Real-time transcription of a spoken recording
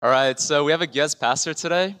All right, so we have a guest pastor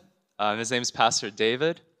today. His name is Pastor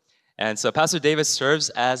David. And so Pastor David serves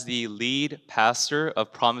as the lead pastor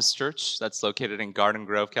of Promise Church that's located in Garden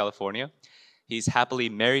Grove, California. He's happily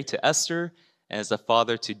married to Esther and is the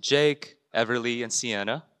father to Jake, Everly, and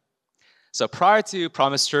Sienna. So prior to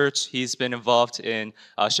Promise Church, he's been involved in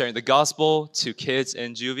sharing the gospel to kids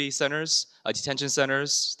in juvie centers, detention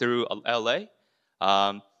centers through LA.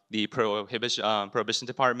 The prohibition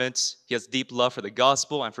department. He has deep love for the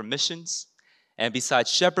gospel and for missions. And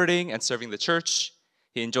besides shepherding and serving the church,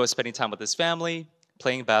 he enjoys spending time with his family,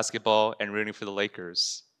 playing basketball, and rooting for the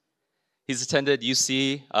Lakers. He's attended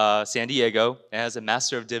UC San Diego and has a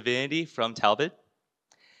Master of Divinity from Talbot.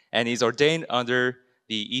 And he's ordained under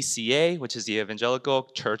the ECA, which is the Evangelical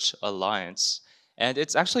Church Alliance. And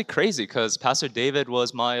it's actually crazy because Pastor David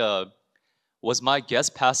was my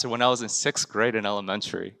guest pastor when I was in 6th grade in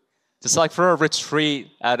elementary. Just like for a retreat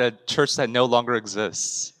at a church that no longer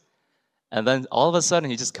exists. And then all of a sudden,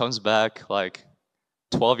 he just comes back like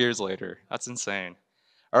 12 years later. That's insane.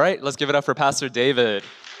 All right, let's give it up for Pastor David.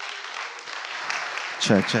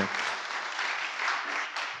 Check.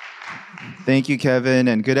 Thank you, Kevin,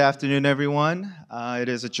 and good afternoon, everyone. It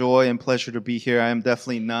is a joy and pleasure to be here. I am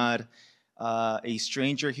definitely not a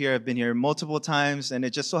stranger here. I've been here multiple times, and it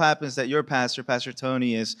just so happens that your pastor, Pastor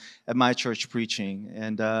Tony, is at my church preaching.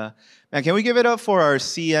 And man, can we give it up for our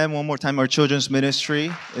CM one more time, our children's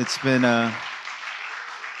ministry? It's been...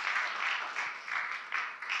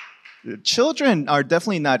 Children are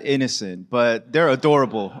definitely not innocent, but they're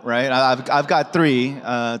adorable, right? I've got 3,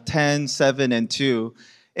 10, 7, and 2.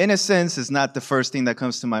 Innocence is not the first thing that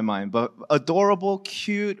comes to my mind, but adorable,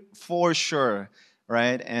 cute, for sure,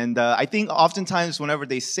 right? And I think oftentimes whenever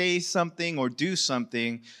they say something or do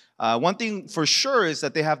something, one thing for sure is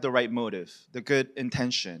that they have the right motive, the good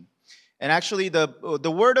intention. And actually,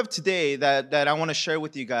 the word of today that I want to share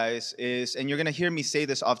with you guys is, and you're going to hear me say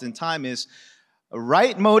this oftentimes, is a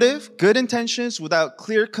right motive, good intentions without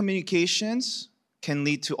clear communications can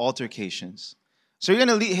lead to altercations. So you're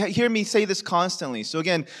going to hear me say this constantly. So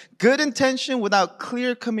again, good intention without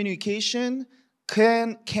clear communication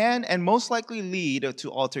can and most likely lead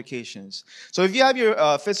to altercations. So if you have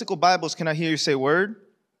your physical Bibles, can I hear you say word?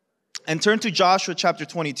 And turn to Joshua chapter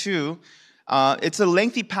 22. It's a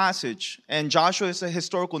lengthy passage, and Joshua is a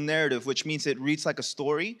historical narrative, which means it reads like a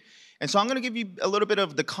story. And so I'm going to give you a little bit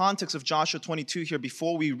of the context of Joshua 22 here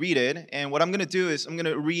before we read it. And what I'm going to do is I'm going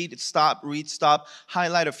to read, stop,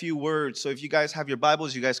 highlight a few words. So if you guys have your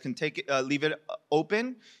Bibles, you guys can take it, leave it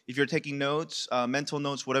open. If you're taking notes, mental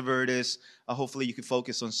notes, whatever it is, hopefully you can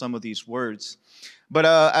focus on some of these words.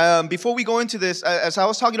 But before we go into this, as I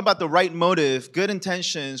was talking about the right motive, good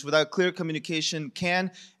intentions without clear communication can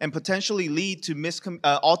and potentially lead to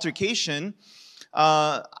altercation.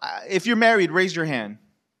 If you're married, raise your hand.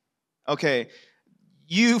 Okay,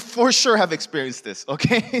 you for sure have experienced this,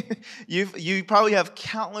 okay? You probably have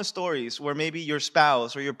countless stories where maybe your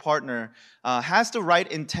spouse or your partner has the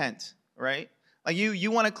right intent, right? Like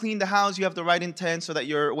you want to clean the house, you have the right intent so that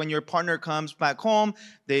when your partner comes back home,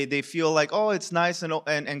 they feel like, oh, it's nice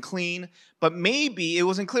and clean. But maybe it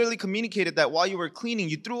wasn't clearly communicated that while you were cleaning,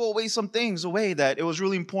 you threw away some things away that it was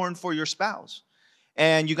really important for your spouse.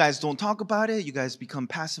 And you guys don't talk about it, you guys become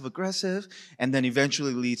passive-aggressive, and then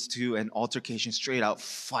eventually leads to an altercation, straight-out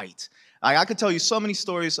fight. I could tell you so many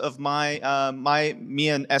stories of me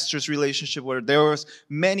and Esther's relationship where there was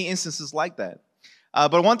many instances like that.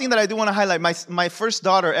 But one thing that I do want to highlight, my first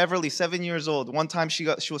daughter, Everly, 7 years old, one time she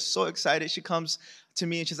was so excited, she comes to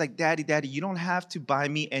me and she's like, Daddy, you don't have to buy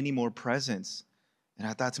me any more presents. And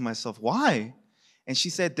I thought to myself, why? And she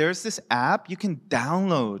said, there's this app you can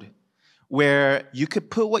download where you could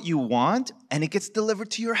put what you want and it gets delivered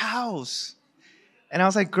to your house. And I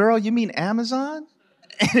was like, girl, you mean Amazon?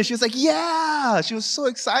 And she was like, yeah. She was so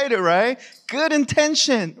excited, right? Good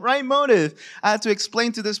intention, right motive. I had to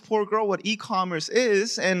explain to this poor girl what e-commerce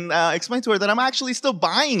is and explain to her that I'm actually still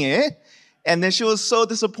buying it. And then she was so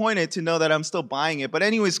disappointed to know that I'm still buying it. But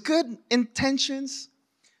anyways, good intentions.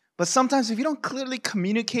 But sometimes if you don't clearly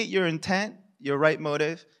communicate your intent, your right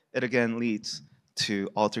motive, it again leads to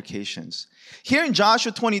altercations. Here in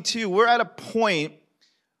Joshua 22, we're at a point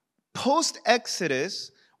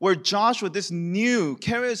post-Exodus where Joshua, this new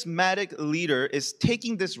charismatic leader, is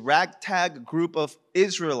taking this ragtag group of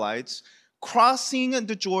Israelites, crossing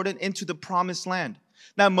the Jordan into the promised land.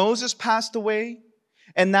 Now Moses passed away,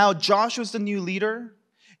 and now Joshua's the new leader.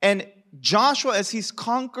 And Joshua, as he's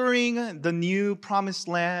conquering the new promised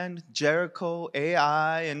land, Jericho,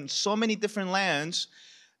 Ai, and so many different lands,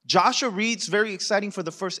 Joshua reads very exciting for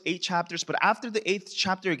the first 8 chapters, but after the 8th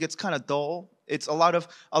chapter, it gets kind of dull. It's a lot of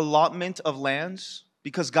allotment of lands.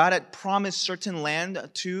 because God had promised certain land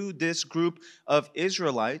to this group of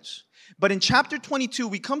Israelites. But in chapter 22,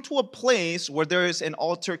 we come to a place where there is an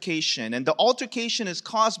altercation. And the altercation is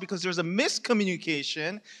caused because there's a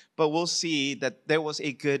miscommunication, but we'll see that there was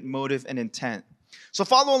a good motive and intent. So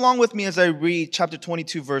follow along with me as I read chapter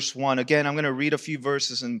 22, verse 1. Again, I'm going to read a few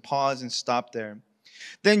verses and pause and stop there.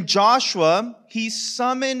 Then Joshua, he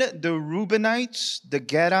summoned the Reubenites, the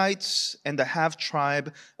Gadites, and the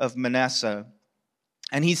half-tribe of Manasseh.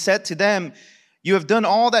 And he said to them, "You have done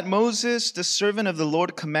all that Moses, the servant of the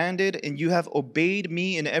Lord, commanded, and you have obeyed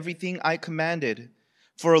me in everything I commanded.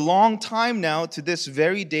 For a long time now, to this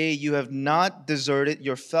very day, you have not deserted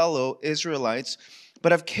your fellow Israelites,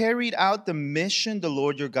 but have carried out the mission the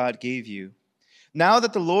Lord your God gave you. Now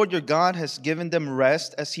that the Lord your God has given them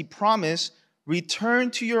rest, as he promised,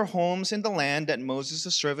 return to your homes in the land that Moses,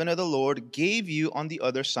 the servant of the Lord, gave you on the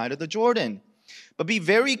other side of the Jordan. But be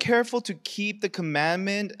very careful to keep the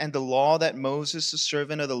commandment and the law that Moses, the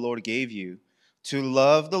servant of the Lord, gave you, to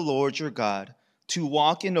love the Lord your God, to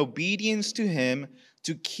walk in obedience to him,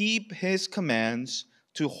 to keep his commands,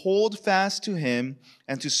 to hold fast to him,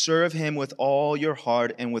 and to serve him with all your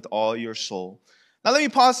heart and with all your soul." Now let me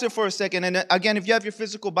pause there for a second. And again, if you have your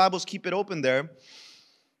physical Bibles, keep it open there.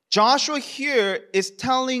 Joshua here is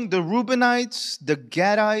telling the Reubenites, the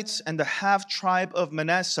Gadites, and the half-tribe of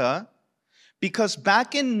Manasseh, because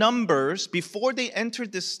back in Numbers, before they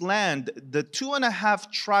entered this land, the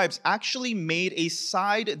 2.5 tribes actually made a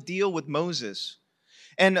side deal with Moses.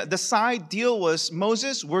 And the side deal was,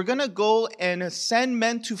 Moses, we're going to go and send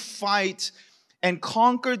men to fight and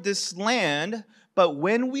conquer this land, but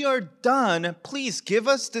when we are done, please give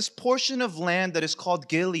us this portion of land that is called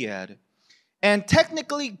Gilead. And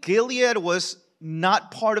technically, Gilead was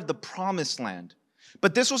not part of the promised land.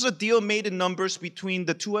 But this was a deal made in Numbers between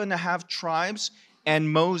the 2.5 tribes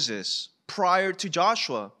and Moses prior to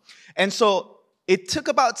Joshua. And so it took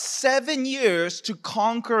about 7 years to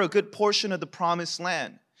conquer a good portion of the promised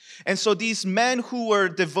land. And so these men who were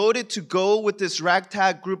devoted to go with this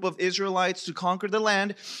ragtag group of Israelites to conquer the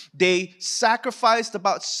land, they sacrificed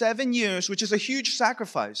about 7 years, which is a huge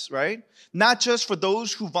sacrifice, right? Not just for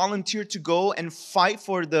those who volunteered to go and fight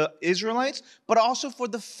for the Israelites, but also for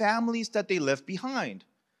the families that they left behind.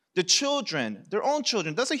 The children, their own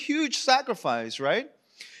children. That's a huge sacrifice, right?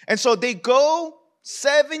 And so they go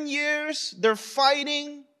 7 years, they're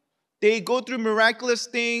fighting. They go through miraculous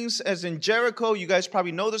things, as in Jericho. You guys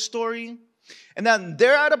probably know the story. And then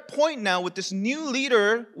they're at a point now with this new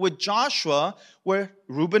leader, with Joshua, where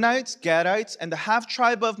Reubenites, Gadites, and the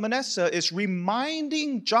half-tribe of Manasseh is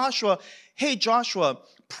reminding Joshua, hey, Joshua,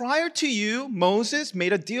 prior to you, Moses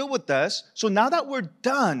made a deal with us. So now that we're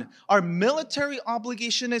done, our military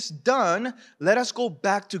obligation is done, let us go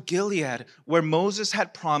back to Gilead, where Moses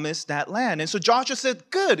had promised that land. And so Joshua said,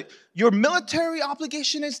 good, your military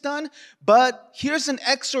obligation is done, but here's an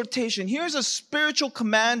exhortation. Here's a spiritual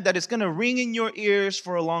command that is going to ring in your ears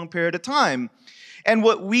for a long period of time. And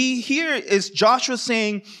what we hear is Joshua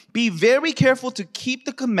saying, be very careful to keep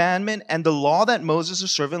the commandment and the law that Moses, the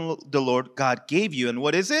servant of the Lord God, gave you. And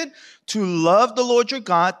what is it? To love the Lord your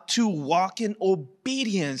God, to walk in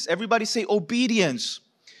obedience. Everybody say obedience.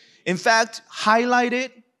 In fact, highlight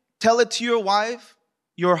it. Tell it to your wife,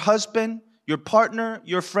 your husband, your partner,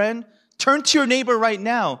 your friend. Turn to your neighbor right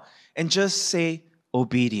now and just say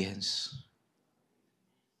obedience.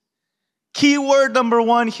 Key word number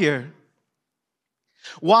 1 here.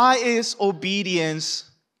 Why is obedience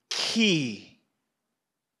key?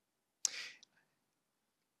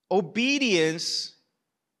 Obedience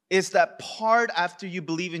is that part after you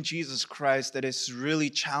believe in Jesus Christ that is really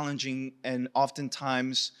challenging and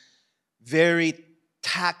oftentimes very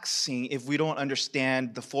taxing if we don't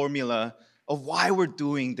understand the formula of why we're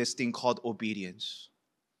doing this thing called obedience.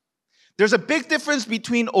 There's a big difference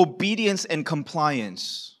between obedience and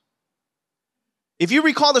compliance. If you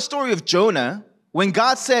recall the story of Jonah, when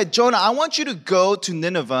God said, Jonah, I want you to go to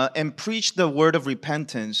Nineveh and preach the word of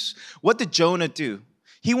repentance, what did Jonah do?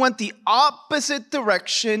 He went the opposite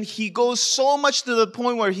direction. He goes so much to the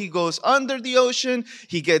point where he goes under the ocean.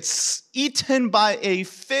 He gets eaten by a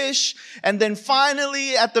fish. And then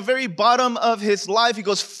finally, at the very bottom of his life, he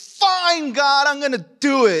goes, fine, God, I'm going to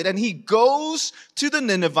do it. And he goes to the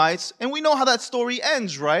Ninevites. And we know how that story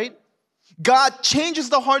ends, right? God changes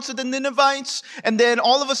the hearts of the Ninevites, and then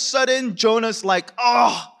all of a sudden, Jonah's like,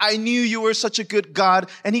 oh, I knew you were such a good God,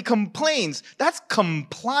 and he complains. That's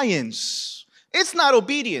compliance. It's not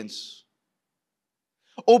obedience.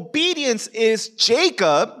 Obedience is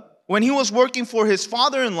Jacob, when he was working for his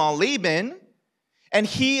father-in-law, Laban, and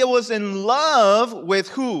he was in love with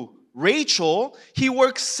who? Rachel, he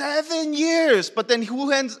works 7 years, but then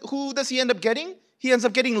who does he end up getting? He ends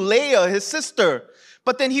up getting Leah, his sister.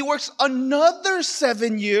 But then he works another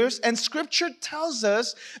 7 years, and scripture tells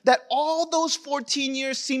us that all those 14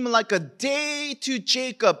 years seem like a day to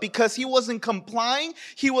Jacob because he wasn't complying.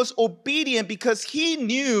 He was obedient because he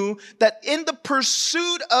knew that in the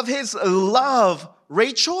pursuit of his love,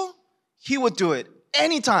 Rachel, he would do it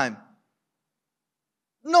anytime,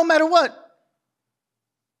 no matter what.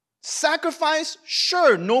 Sacrifice,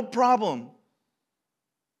 sure, no problem.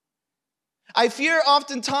 I fear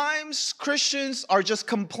oftentimes Christians are just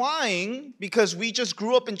complying because we just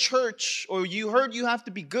grew up in church, or you heard you have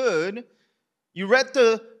to be good. You read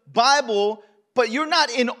the Bible, but you're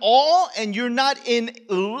not in awe and you're not in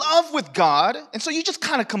love with God, and so you just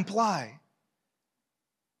kind of comply.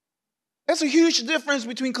 There's a huge difference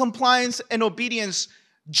between compliance and obedience.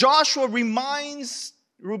 Joshua reminds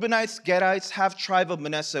Reubenites, Gadites, half tribe of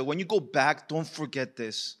Manasseh, when you go back, don't forget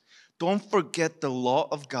this. Don't forget the law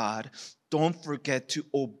of God. Don't forget to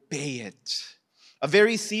obey it. A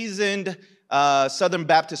very seasoned Southern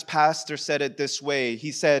Baptist pastor said it this way.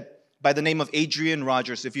 He said, by the name of Adrian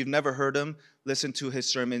Rogers. If you've never heard him, listen to his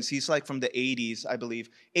sermons. He's like from the 80s, I believe.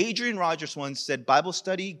 Adrian Rogers once said, Bible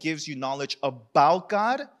study gives you knowledge about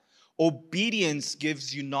God. Obedience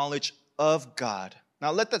gives you knowledge of God.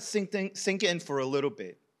 Now let that sink in for a little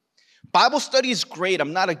bit. Bible study is great.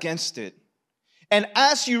 I'm not against it. And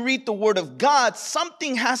as you read the Word of God,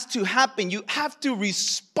 something has to happen. You have to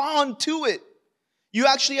respond to it. You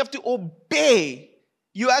actually have to obey.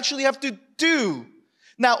 You actually have to do.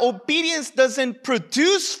 Now, obedience doesn't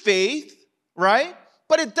produce faith, right?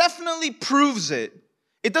 But it definitely proves it.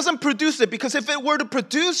 It doesn't produce it, because if it were to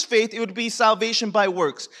produce faith, it would be salvation by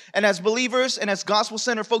works. And as believers and as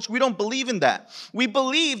gospel-centered folks, we don't believe in that. We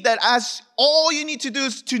believe that as all you need to do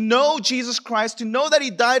is to know Jesus Christ, to know that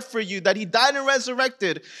He died for you, that He died and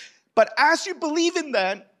resurrected. But as you believe in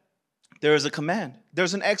that, there is a command.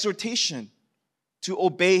 There's an exhortation to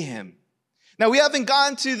obey Him. Now, we haven't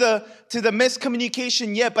gotten to the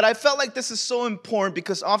miscommunication yet, but I felt like this is so important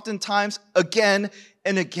because oftentimes, again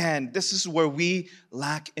and again, this is where we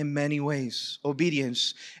lack in many ways,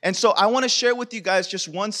 obedience. And so I want to share with you guys just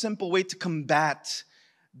one simple way to combat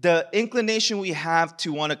the inclination we have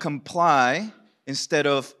to want to comply instead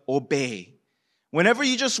of obey. Whenever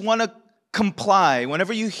you just want to comply,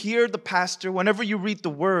 whenever you hear the pastor, whenever you read the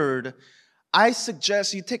word, I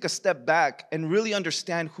suggest you take a step back and really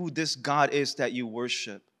understand who this God is that you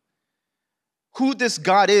worship. Who this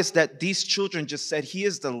God is that these children just said, He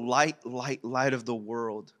is the light of the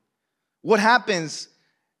world. What happens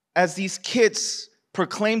as these kids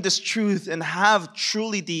proclaim this truth and have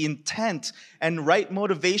truly the intent and right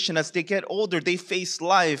motivation as they get older? They face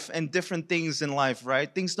life and different things in life,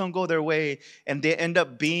 right? Things don't go their way and they end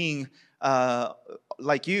up being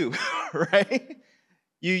like you, right?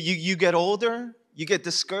 You get older, you get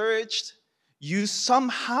discouraged, you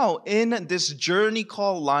somehow in this journey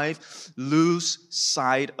called life lose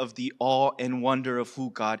sight of the awe and wonder of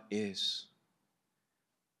who God is.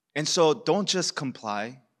 And so don't just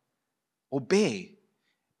comply, obey.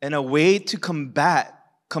 And a way to combat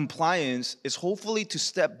compliance is hopefully to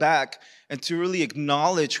step back and to really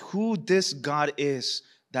acknowledge who this God is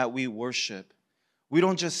that we worship. We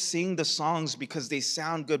don't just sing the songs because they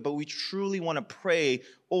sound good, but we truly want to pray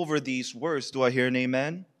over these words. Do I hear an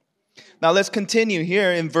amen? Now let's continue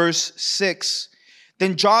here in verse 6.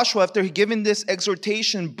 Then Joshua, after he given this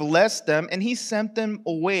exhortation, blessed them, and he sent them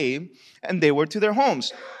away, and they were to their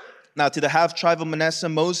homes. Now to the half tribe of Manasseh,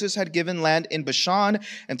 Moses had given land in Bashan,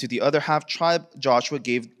 and to the other half tribe, Joshua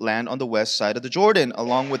gave land on the west side of the Jordan,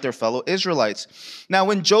 along with their fellow Israelites. Now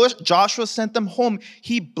when Joshua sent them home,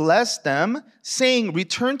 he blessed them, saying,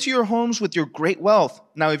 return to your homes with your great wealth.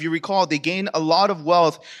 Now, if you recall, they gained a lot of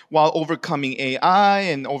wealth while overcoming Ai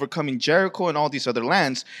and overcoming Jericho and all these other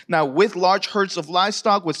lands. Now, with large herds of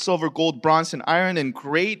livestock, with silver, gold, bronze, and iron, and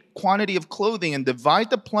great quantity of clothing, and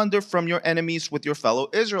divide the plunder from your enemies with your fellow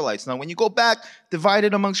Israelites. Now, when you go back, divide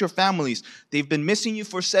it amongst your families. They've been missing you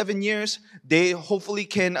for 7 years. They hopefully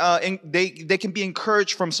can they can be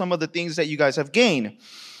encouraged from some of the things that you guys have gained.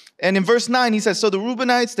 And in verse 9, he says, so the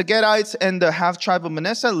Reubenites, the Gadites, and the half-tribe of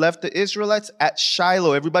Manasseh left the Israelites at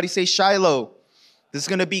Shiloh. Everybody say Shiloh. This is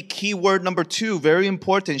going to be key word number 2, very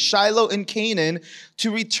important. Shiloh in Canaan,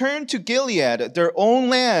 to return to Gilead, their own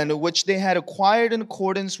land, which they had acquired in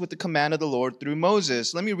accordance with the command of the Lord through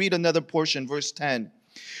Moses. Let me read another portion, verse 10.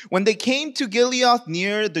 When they came to Gilead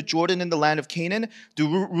near the Jordan in the land of Canaan, the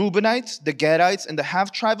Reubenites, the Gadites, and the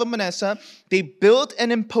half-tribe of Manasseh, they built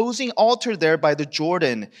an imposing altar there by the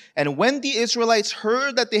Jordan. And when the Israelites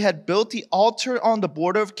heard that they had built the altar on the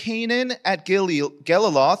border of Canaan at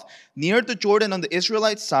Geliloth, near the Jordan on the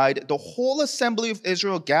Israelite side, the whole assembly of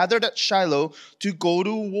Israel gathered at Shiloh to go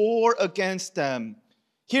to war against them.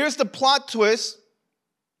 Here's the plot twist.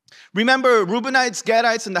 Remember, Reubenites,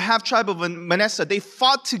 Gadites, and the half-tribe of Manasseh, they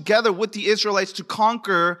fought together with the Israelites to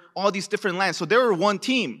conquer all these different lands. So they were one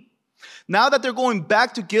team. Now that they're going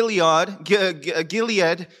back to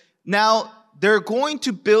Gilead, now they're going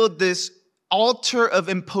to build this altar of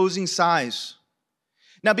imposing size.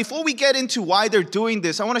 Now, before we get into why they're doing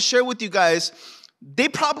this, I want to share with you guys, they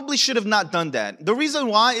probably should have not done that. The reason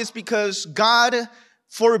why is because God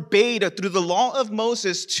forbade through the law of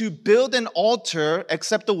Moses to build an altar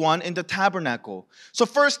except the one in the tabernacle. So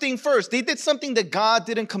first thing first, they did something that God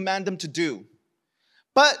didn't command them to do.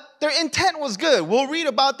 But their intent was good. We'll read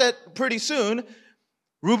about that pretty soon.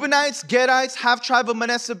 Reubenites, Gadites, half-tribe of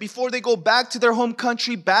Manasseh, before they go back to their home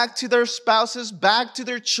country, back to their spouses, back to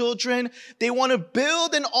their children, they want to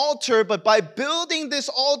build an altar, but by building this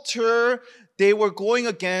altar, they were going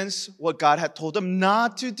against what God had told them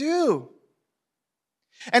not to do.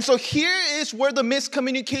 And so here is where the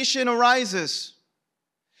miscommunication arises.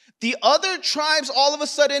 The other tribes all of a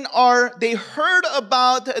sudden they heard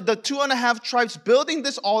about the 2.5 tribes building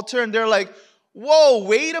this altar, and they're like, whoa,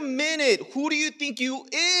 wait a minute. Who do you think you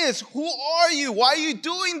is? Who are you? Why are you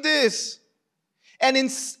doing this? And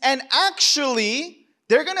actually,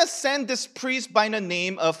 they're going to send this priest by the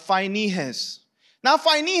name of Phinehas. Now,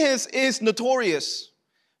 Phinehas is notorious.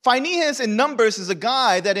 Phinehas in Numbers is a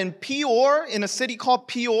guy that in Peor, in a city called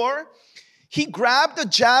Peor, he grabbed a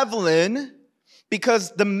javelin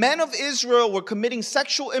because the men of Israel were committing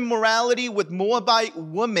sexual immorality with Moabite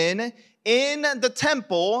women in the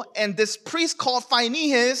temple, and this priest called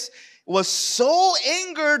Phinehas was so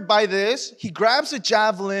angered by this, he grabs a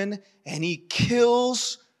javelin and he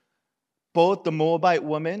kills both the Moabite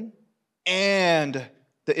women and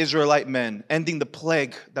the Israelite men, ending the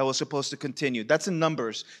plague that was supposed to continue. That's in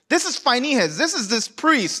Numbers. This is Phinehas. This is this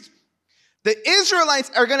priest. The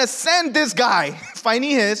Israelites are going to send this guy,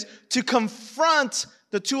 Phinehas, to confront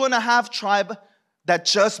the 2.5 tribe that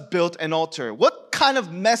just built an altar. What kind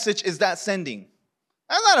of message is that sending?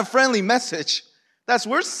 That's not a friendly message.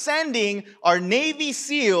 We're sending our Navy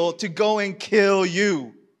SEAL to go and kill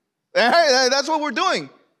you. That's what we're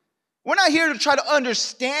doing. We're not here to try to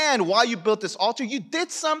understand why you built this altar. You did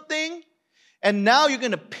something, and now you're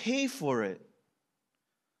going to pay for it.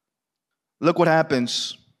 Look what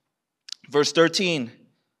happens. Verse 13.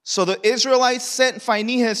 So the Israelites sent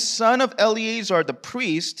Phinehas, son of Eleazar the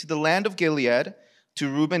priest, to the land of Gilead, to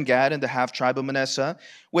Reuben, Gad, and the half-tribe of Manasseh.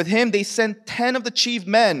 With him they sent 10 of the chief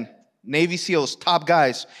men, Navy SEALs, top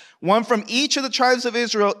guys, one from each of the tribes of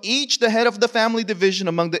Israel, each the head of the family division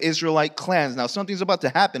among the Israelite clans. Now, something's about to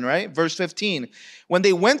happen, right? Verse 15. When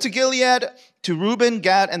they went to Gilead, to Reuben,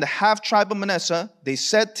 Gad, and the half-tribe of Manasseh, they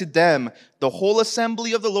said to them, the whole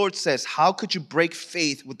assembly of the Lord says, how could you break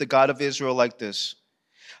faith with the God of Israel like this?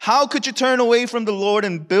 How could you turn away from the Lord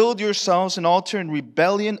and build yourselves an altar in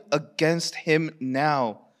rebellion against him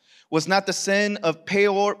now? Was not the sin of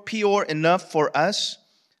Peor enough for us?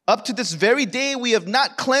 Up to this very day, we have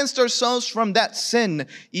not cleansed ourselves from that sin,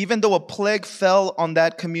 even though a plague fell on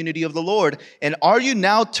that community of the Lord. And are you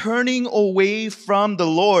now turning away from the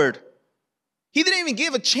Lord? He didn't even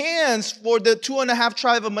give a chance for the 2.5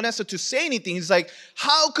 tribe of Manasseh to say anything. He's like,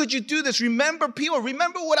 how could you do this? Remember, Peor,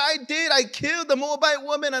 remember what I did? I killed the Moabite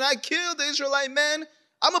woman and I killed the Israelite men.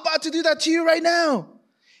 I'm about to do that to you right now.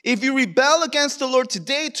 If you rebel against the Lord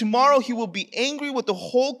today, tomorrow he will be angry with the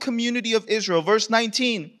whole community of Israel. Verse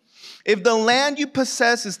 19, if the land you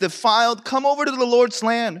possess is defiled, come over to the Lord's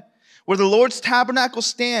land, where the Lord's tabernacle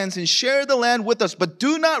stands, and share the land with us. But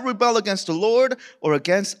do not rebel against the Lord or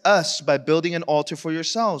against us by building an altar for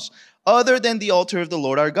yourselves, other than the altar of the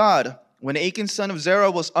Lord our God. When Achan, son of Zerah,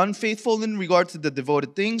 was unfaithful in regard to the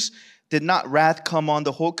devoted things, did not wrath come on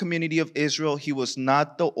the whole community of Israel? He was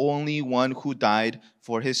not the only one who died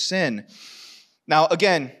for his sin. Now,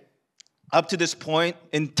 again, up to this point,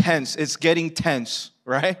 intense. It's getting tense,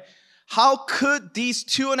 right? How could these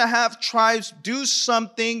 2.5 tribes do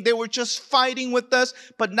something? They were just fighting with us,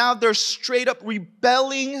 but now they're straight up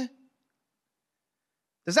rebelling.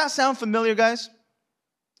 Does that sound familiar, guys?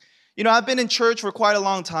 You know, I've been in church for quite a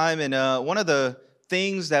long time, and one of the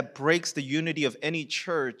things that breaks the unity of any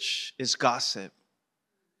church is gossip.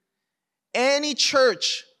 Any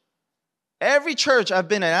church, every church I've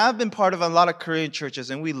been in, I've been part of a lot of Korean churches,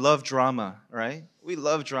 and we love drama, right? We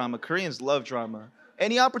love drama. Koreans love drama.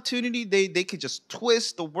 Any opportunity, they could just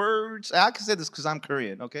twist the words. I can say this because I'm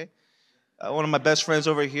Korean, okay? One of my best friends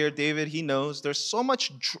over here, David, he knows there's so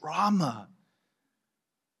much drama.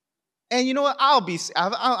 And you know what?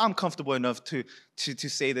 I'm comfortable enough to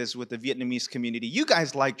say this with the Vietnamese community. You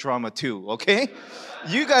guys like drama too, okay?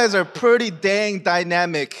 You guys are pretty dang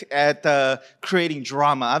dynamic at creating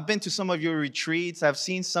drama. I've been to some of your retreats. I've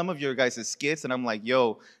seen some of your guys' skits, and I'm like,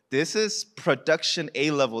 yo, this is production A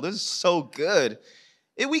level. This is so good.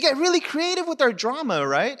 We get really creative with our drama,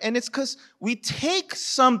 right? And it's because we take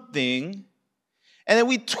something and then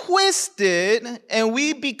we twist it and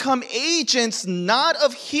we become agents not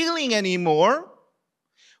of healing anymore.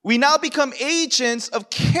 We now become agents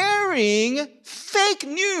of carrying fake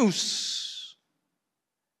news.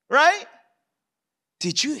 Right?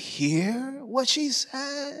 Did you hear what she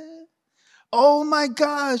said? Oh my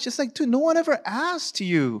gosh. It's like, dude, no one ever asked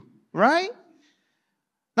you. Right?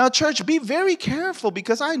 Now, church, be very careful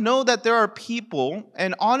because I know that there are people,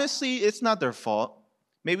 and honestly, it's not their fault.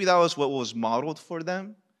 Maybe that was what was modeled for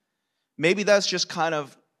them. Maybe that's just kind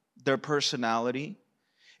of their personality.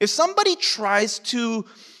 If somebody tries to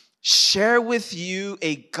share with you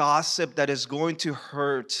a gossip that is going to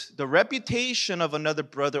hurt the reputation of another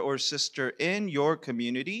brother or sister in your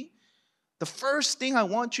community, the first thing I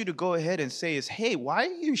want you to go ahead and say is, hey, why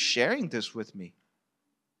are you sharing this with me?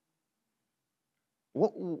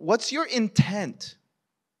 What's your intent?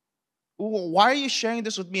 Why are you sharing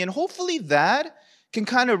this with me? And hopefully that can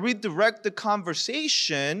kind of redirect the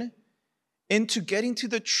conversation into getting to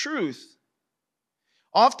the truth.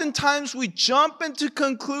 Oftentimes we jump into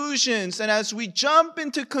conclusions, and as we jump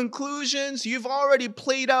into conclusions, you've already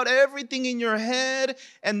played out everything in your head,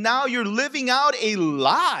 and now you're living out a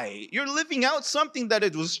lie. You're living out something that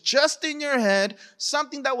it was just in your head,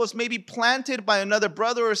 something that was maybe planted by another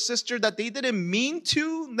brother or sister that they didn't mean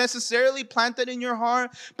to necessarily plant it in your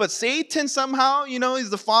heart. But Satan somehow, he's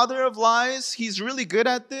the father of lies. He's really good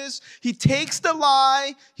at this. He takes the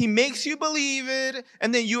lie, he makes you believe it,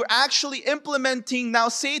 and then you're actually implementing now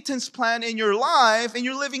Satan's plan in your life, and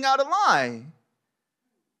you're living out a lie.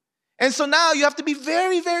 And so now you have to be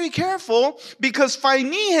very, very careful because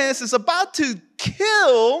Phinehas is about to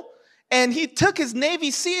kill, and he took his Navy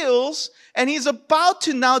SEALs, and he's about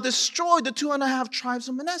to now destroy the 2.5 tribes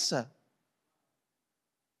of Manasseh.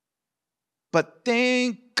 But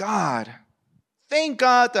thank God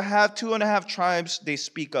to have 2.5 tribes, they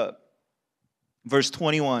speak up. Verse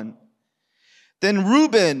 21. Then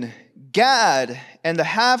Reuben, Gad, and the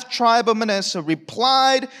half tribe of Manasseh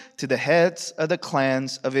replied to the heads of the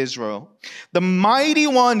clans of Israel. The mighty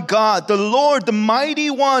one God, the Lord, the mighty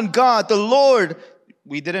one God, the Lord.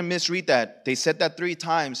 We didn't misread that. They said that 3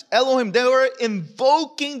 times. Elohim, they were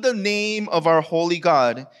invoking the name of our holy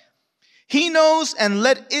God. He knows, and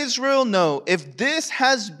let Israel know, if this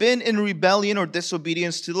has been in rebellion or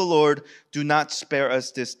disobedience to the Lord, do not spare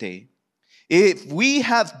us this day. If we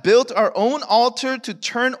have built our own altar to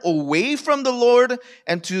turn away from the Lord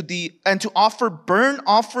and to offer burnt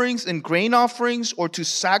offerings and grain offerings, or to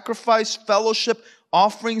sacrifice fellowship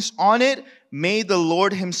offerings on it, may the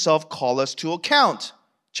Lord himself call us to account.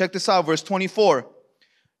 Check this out, verse 24.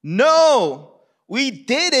 No, we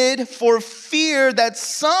did it for fear that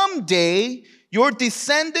someday your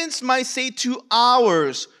descendants might say to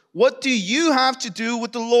ours, what do you have to do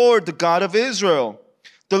with the Lord, the God of Israel?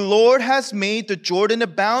 The Lord has made the Jordan a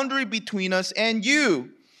boundary between us and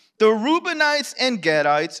you. The Reubenites and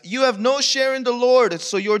Gadites, you have no share in the Lord,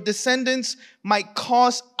 so your descendants might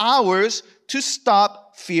cause ours to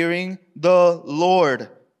stop fearing the Lord.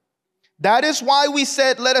 That is why we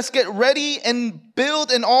said, let us get ready and build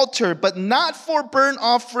an altar, but not for burnt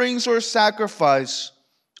offerings or sacrifice.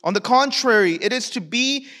 On the contrary, it is to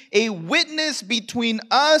be a witness between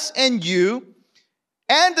us and you,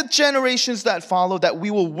 and the generations that follow, that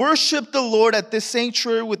we will worship the Lord at this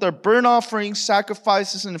sanctuary with our burnt offerings,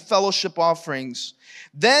 sacrifices, and fellowship offerings.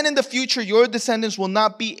 Then in the future, your descendants will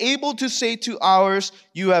not be able to say to ours,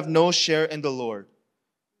 you have no share in the Lord.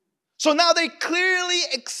 So now they clearly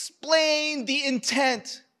explain the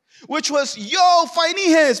intent, which was, yo,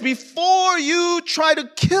 Phinehas, before you try to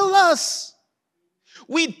kill us,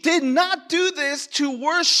 we did not do this to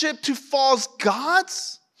worship to false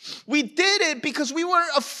gods. We did it because we were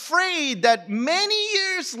afraid that many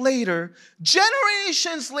years later,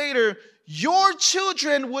 generations later, your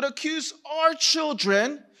children would accuse our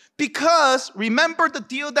children because, remember the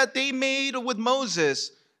deal that they made with Moses.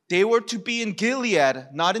 They were to be in Gilead,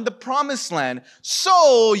 not in the promised land.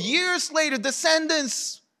 So years later,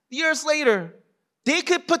 descendants, years later, they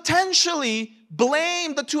could potentially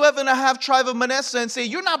blame the 2.5 tribe of Manasseh and say,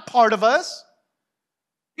 you're not part of us.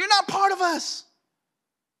 You're not part of us.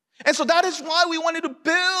 And so that is why we wanted to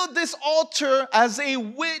build this altar as a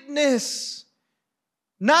witness.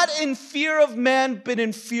 Not in fear of man, but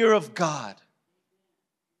in fear of God.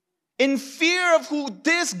 In fear of who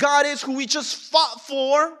this God is, who we just fought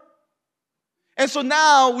for. And so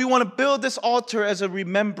now we want to build this altar as a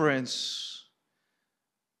remembrance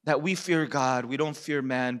that we fear God. We don't fear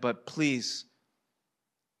man, but please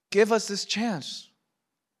give us this chance.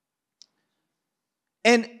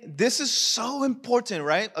 And this is so important,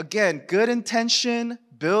 right? Again, good intention,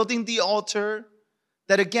 building the altar,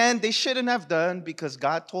 that again, they shouldn't have done because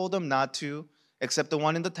God told them not to, except the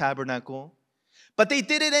one in the tabernacle. But they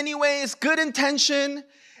did it anyways, good intention,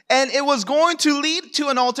 and it was going to lead to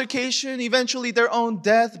an altercation, eventually their own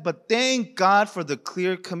death, but thank God for the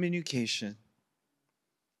clear communication.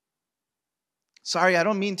 Sorry, I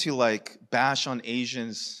don't mean to bash on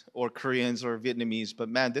Asians or Koreans or Vietnamese, but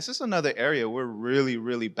man, this is another area we're really,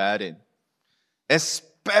 really bad in,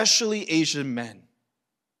 especially Asian men.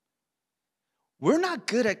 We're not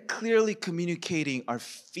good at clearly communicating our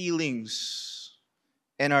feelings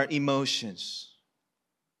and our emotions.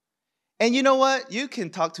 And you know what? You can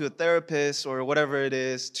talk to a therapist or whatever it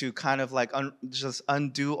is to kind of just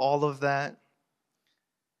undo all of that.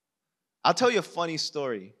 I'll tell you a funny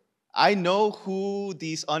story. I know who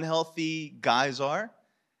these unhealthy guys are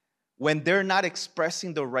when they're not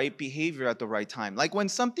expressing the right behavior at the right time. Like when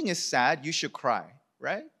something is sad, you should cry,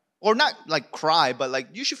 right? Or not cry,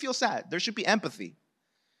 but you should feel sad. There should be empathy.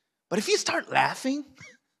 But if you start laughing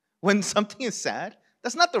when something is sad,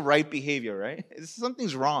 that's not the right behavior, right?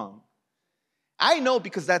 Something's wrong. I know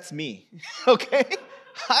because that's me, okay?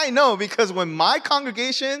 I know because when my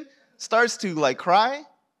congregation starts to cry,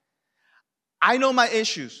 I know my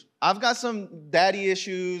issues. I've got some daddy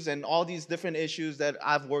issues and all these different issues that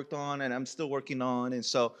I've worked on and I'm still working on. And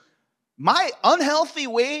so my unhealthy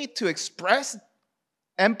way to express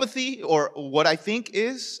empathy, or what I think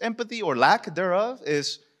is empathy or lack thereof,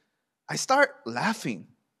 is I start laughing.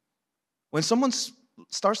 When someone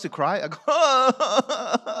starts to cry, I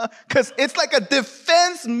go, because it's like a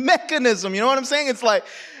defense mechanism. You know what I'm saying? It's like,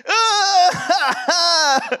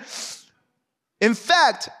 In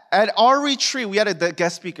fact, at our retreat, we had a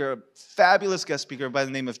guest speaker, a fabulous guest speaker by the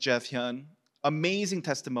name of Jeff Hyun. Amazing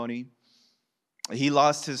testimony. He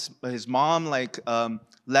lost his mom,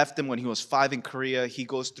 left him when he was 5 in Korea. He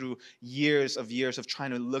goes through years of trying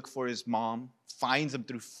to look for his mom, finds her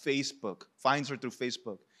through Facebook,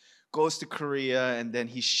 goes to Korea, and then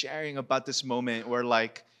he's sharing about this moment where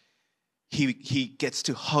he gets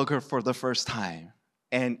to hug her for the first time.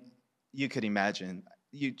 And you could imagine,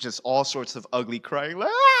 just all sorts of ugly crying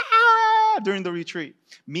during the retreat.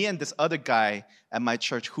 Me and this other guy at my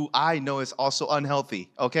church, who I know is also unhealthy,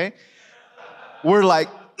 okay? We're like,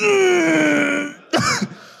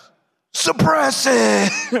 suppress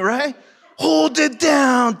it, right? Hold it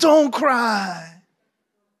down, don't cry.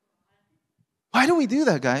 Why do we do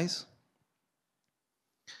that, guys?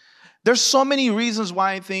 There's so many reasons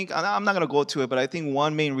why I think, I'm not going to go to it, but I think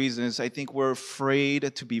one main reason is I think we're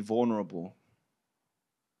afraid to be vulnerable.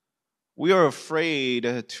 We are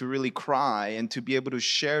afraid to really cry and to be able to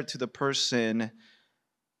share to the person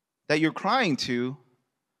that you're crying to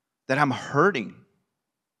that I'm hurting,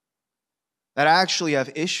 that I actually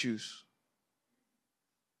have issues.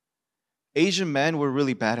 Asian men, we're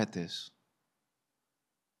really bad at this.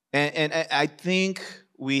 And I think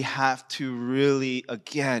we have to really,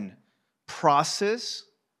 again, process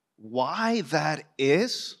why that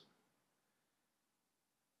is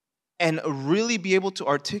and really be able to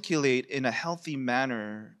articulate in a healthy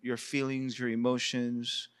manner your feelings, your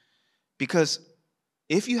emotions. Because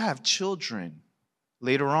if you have children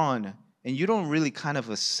later on and you don't really kind of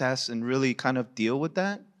assess and really kind of deal with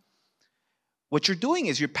that, what you're doing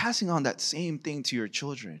is you're passing on that same thing to your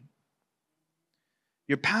children.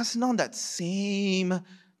 You're passing on that same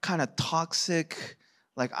kind of toxic,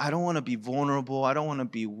 I don't want to be vulnerable, I don't want to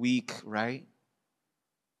be weak, right?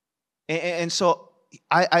 And so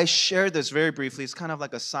I share this very briefly. It's kind of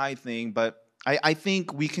like a side thing, but I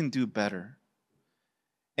think we can do better.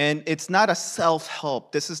 And it's not a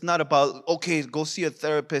self-help. This is not about, okay, go see a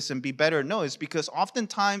therapist and be better. No, it's because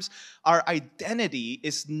oftentimes our identity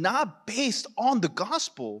is not based on the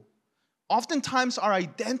gospel. Oftentimes our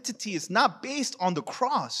identity is not based on the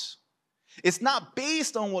cross. It's not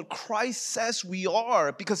based on what Christ says we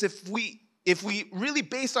are. Because if we really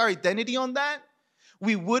base our identity on that,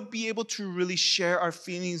 we would be able to really share our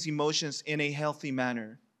feelings, emotions in a healthy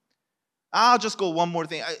manner. I'll just go one more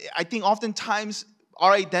thing. I think oftentimes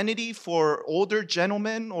our identity for older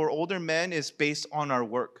gentlemen or older men is based on our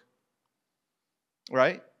work,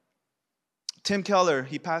 right? Tim Keller,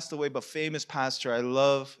 he passed away, but famous pastor. I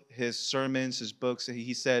love his sermons, his books.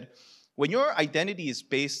 He said, when your identity is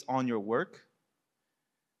based on your work,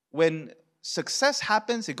 when success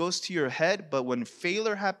happens, it goes to your head, but when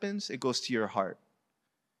failure happens, it goes to your heart.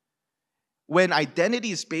 When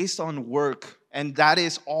identity is based on work, and that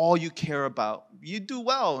is all you care about, you do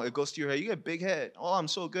well, it goes to your head. You get a big head. Oh, I'm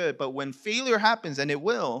so good. But when failure happens, and it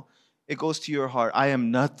will, it goes to your heart. I am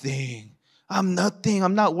nothing. I'm nothing.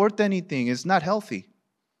 I'm not worth anything. It's not healthy.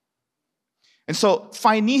 And so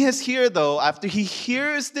Phinehas here, though, after he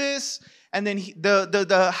hears this, and then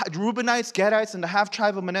the Reubenites, Gadites, and the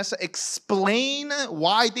half-tribe of Manasseh explain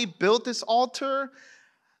why they built this altar.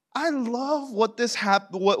 I love what this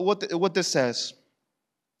what this says.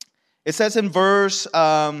 It says in verse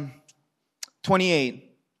 28,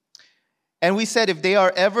 and we said, if they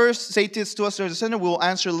are ever say this to us or the sinner, we will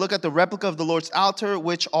answer, look at the replica of the Lord's altar,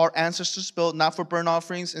 which our ancestors built, not for burnt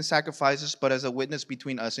offerings and sacrifices, but as a witness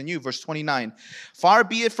between us and you. Verse 29, far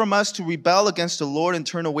be it from us to rebel against the Lord and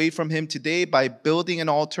turn away from him today by building an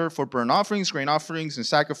altar for burnt offerings, grain offerings, and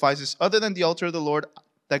sacrifices, other than the altar of the Lord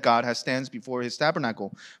that God has stands before his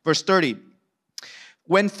tabernacle. Verse 30,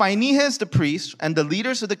 when Phinehas the priest and the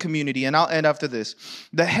leaders of the community, and I'll end after this,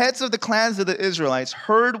 the heads of the clans of the Israelites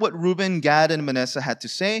heard what Reuben, Gad, and Manasseh had to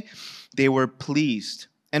say, they were pleased.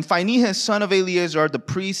 And Phinehas, son of Eleazar, the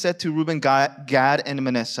priest, said to Reuben, Gad, and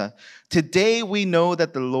Manasseh, today we know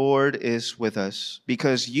that the Lord is with us,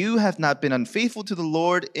 because you have not been unfaithful to the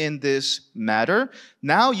Lord in this matter.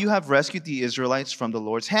 Now you have rescued the Israelites from the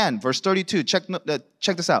Lord's hand. Verse 32, check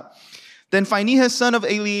this out. Then Phinehas, son of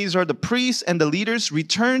Eleazar, the priest, and the leaders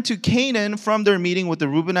returned to Canaan from their meeting with the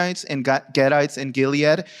Reubenites and Gadites in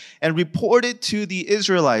Gilead and reported to the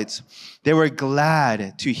Israelites. They were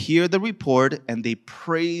glad to hear the report, and they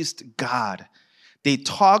praised God. They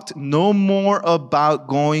talked no more about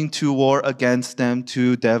going to war against them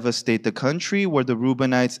to devastate the country where the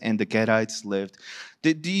Reubenites and the Gadites lived.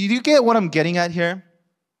 Do you get what I'm getting at here?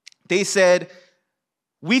 They said,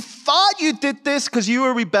 we thought you did this because you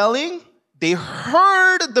were rebelling. They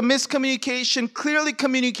heard the miscommunication clearly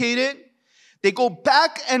communicated. They go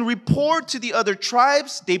back and report to the other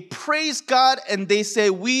tribes. They praise God and they say,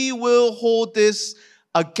 we will hold this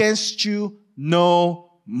against you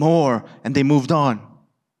no more. And they moved on.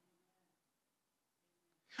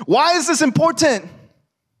 Why is this important?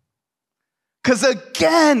 Because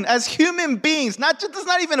again, as human beings, it's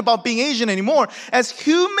not even about being Asian anymore. As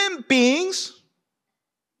human beings,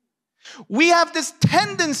 we have this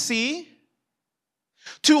tendency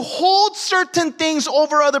to hold certain things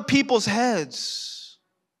over other people's heads.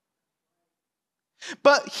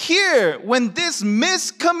 But here, when this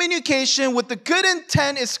miscommunication with the good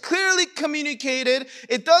intent is clearly communicated,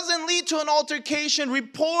 it doesn't lead to an altercation.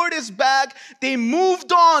 Report is back. They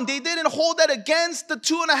moved on. They didn't hold that against the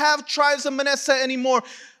 2.5 tribes of Manasseh anymore.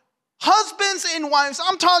 Husbands and wives,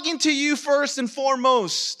 I'm talking to you first and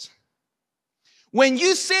foremost. When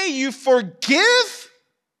you say you forgive,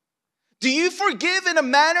 do you forgive in a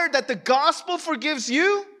manner that the gospel forgives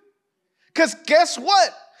you? Because guess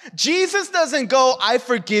what? Jesus doesn't go, I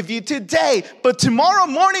forgive you today, but tomorrow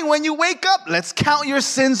morning when you wake up, let's count your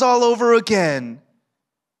sins all over again.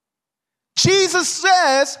 Jesus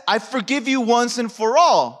says, I forgive you once and for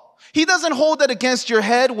all. He doesn't hold that against your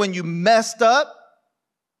head when you messed up.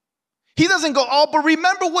 He doesn't go, oh, but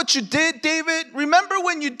remember what you did, David? Remember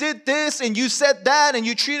when you did this and you said that and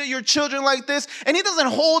you treated your children like this? And he doesn't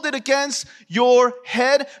hold it against your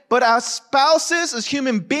head. But as spouses, as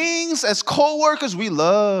human beings, as co-workers, we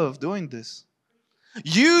love doing this.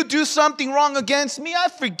 You do something wrong against me, I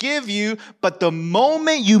forgive you. But the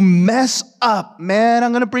moment you mess up, man,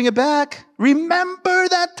 I'm going to bring it back. Remember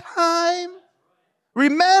that time?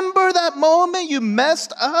 Remember that moment you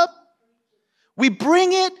messed up? We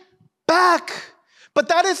bring it back. But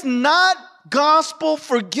that is not gospel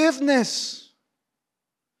forgiveness.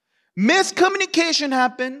 Miscommunication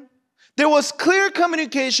happened. There was clear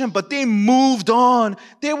communication, but they moved on.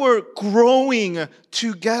 They were growing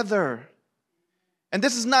together. And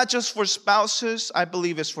this is not just for spouses. I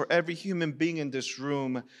believe it's for every human being in this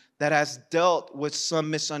room that has dealt with some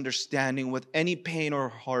misunderstanding, with any pain or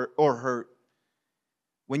hurt.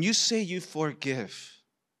 When you say you forgive,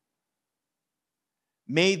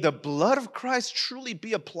 may the blood of Christ truly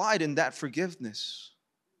be applied in that forgiveness.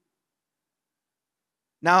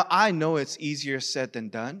 Now, I know it's easier said than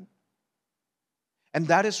done. And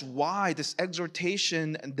that is why this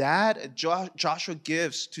exhortation that Joshua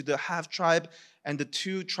gives to the half-tribe and the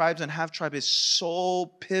 2 tribes and half-tribe is so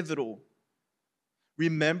pivotal.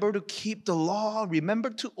 Remember to keep the law. Remember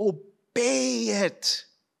to obey it.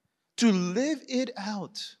 To live it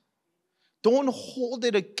out. Don't hold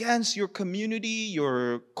it against your community,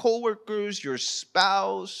 your coworkers, your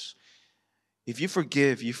spouse. If you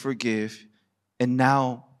forgive, you forgive. And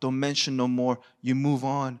now, don't mention no more. You move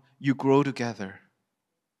on. You grow together.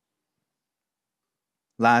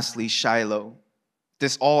 Lastly, Shiloh.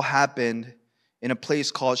 This all happened in a place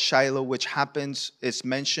called Shiloh, which it's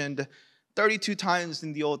mentioned 32 times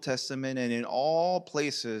in the Old Testament, and in all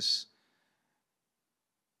places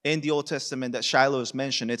in the Old Testament that Shiloh is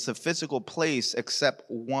mentioned, it's a physical place except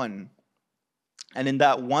one. And in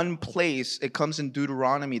that one place, it comes in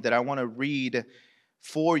Deuteronomy that I want to read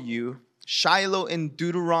for you. Shiloh in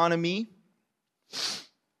Deuteronomy.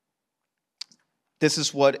 This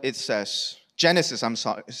is what it says. Genesis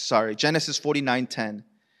 49:10.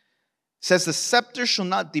 Says, the scepter shall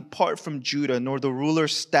not depart from Judah, nor the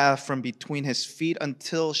ruler's staff from between his feet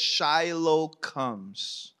until Shiloh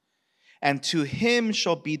comes. And to him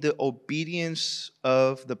shall be the obedience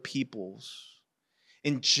of the peoples.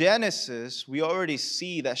 In Genesis, we already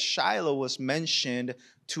see that Shiloh was mentioned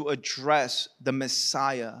to address the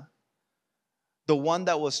Messiah, the one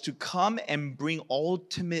that was to come and bring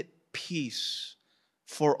ultimate peace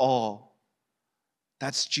for all.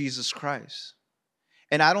 That's Jesus Christ.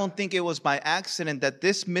 And I don't think it was by accident that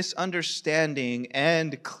this misunderstanding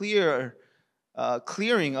and clearing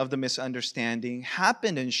of the misunderstanding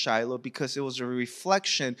happened in Shiloh, because it was a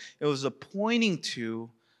reflection, it was a pointing to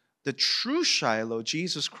the true Shiloh,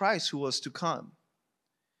 Jesus Christ, who was to come.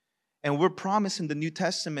 And we're promised in the New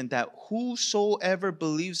Testament that whosoever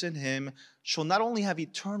believes in him shall not only have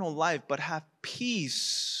eternal life, but have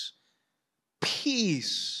peace.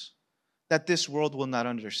 Peace that this world will not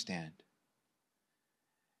understand.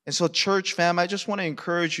 And so, church fam, I just want to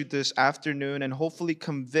encourage you this afternoon and hopefully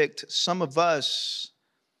convict some of us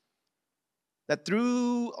that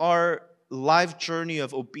through our life journey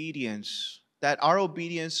of obedience, that our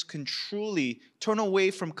obedience can truly turn away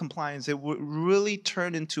from compliance. It will really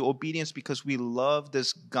turn into obedience because we love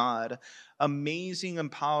this God, amazing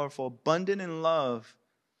and powerful, abundant in love.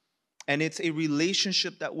 And it's a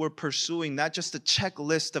relationship that we're pursuing, not just a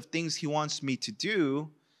checklist of things he wants me to do.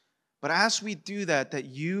 But as we do that, that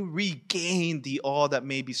you regain the all that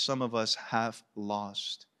maybe some of us have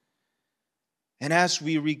lost. And as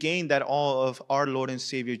we regain that all of our Lord and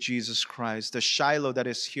Savior Jesus Christ, the Shiloh that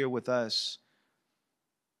is here with us,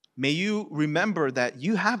 may you remember that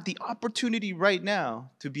you have the opportunity right now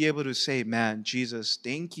to be able to say, man, Jesus,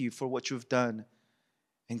 thank you for what you've done.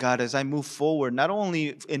 And God, as I move forward, not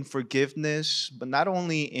only in forgiveness, but not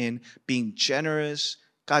only in being generous,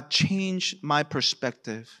 God, change my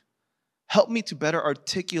perspective. Help me to better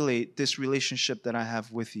articulate this relationship that I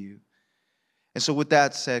have with you. And so with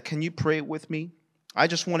that said, can you pray with me? I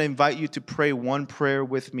just want to invite you to pray one prayer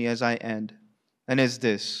with me as I end. And it's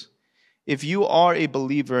this. If you are a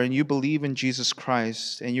believer and you believe in Jesus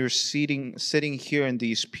Christ and you're sitting here in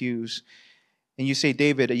these pews and you say,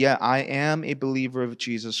 David, yeah, I am a believer of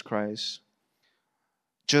Jesus Christ.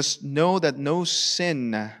 Just know that no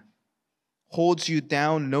sin holds you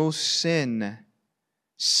down, no sin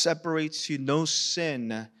separates you, no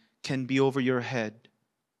sin can be over your head.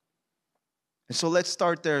 And so let's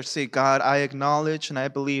start there. Say, God, I acknowledge and I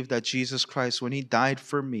believe that Jesus Christ, when he died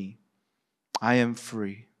for me, I am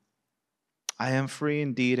free. I am free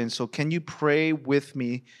indeed. And so can you pray with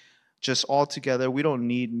me just all together? We don't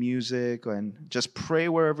need music, and just pray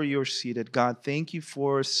wherever you're seated. God, thank you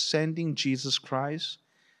for sending Jesus Christ.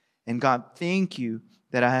 And God, thank you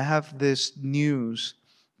that I have this news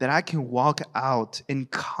that I can walk out in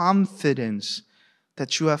confidence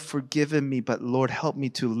that you have forgiven me, but Lord, help me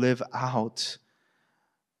to live out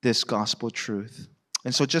this gospel truth.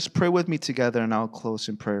 And so just pray with me together, and I'll close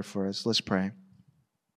in prayer for us. Let's pray.